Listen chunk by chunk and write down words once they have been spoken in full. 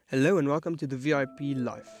Hello and welcome to the VIP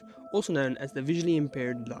Life, also known as the Visually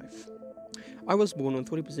Impaired Life. I was born on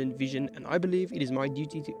 40% vision and I believe it is my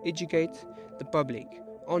duty to educate the public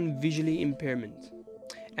on visually impairment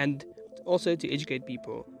and also to educate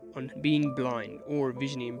people on being blind or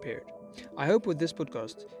visually impaired. I hope with this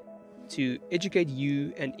podcast to educate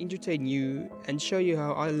you and entertain you and show you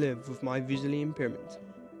how I live with my visually impairment.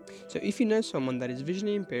 So if you know someone that is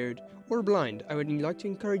visually impaired or blind, I would like to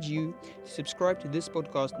encourage you to subscribe to this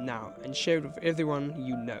podcast now and share it with everyone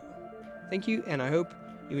you know. Thank you, and I hope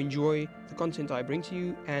you enjoy the content I bring to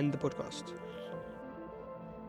you and the podcast.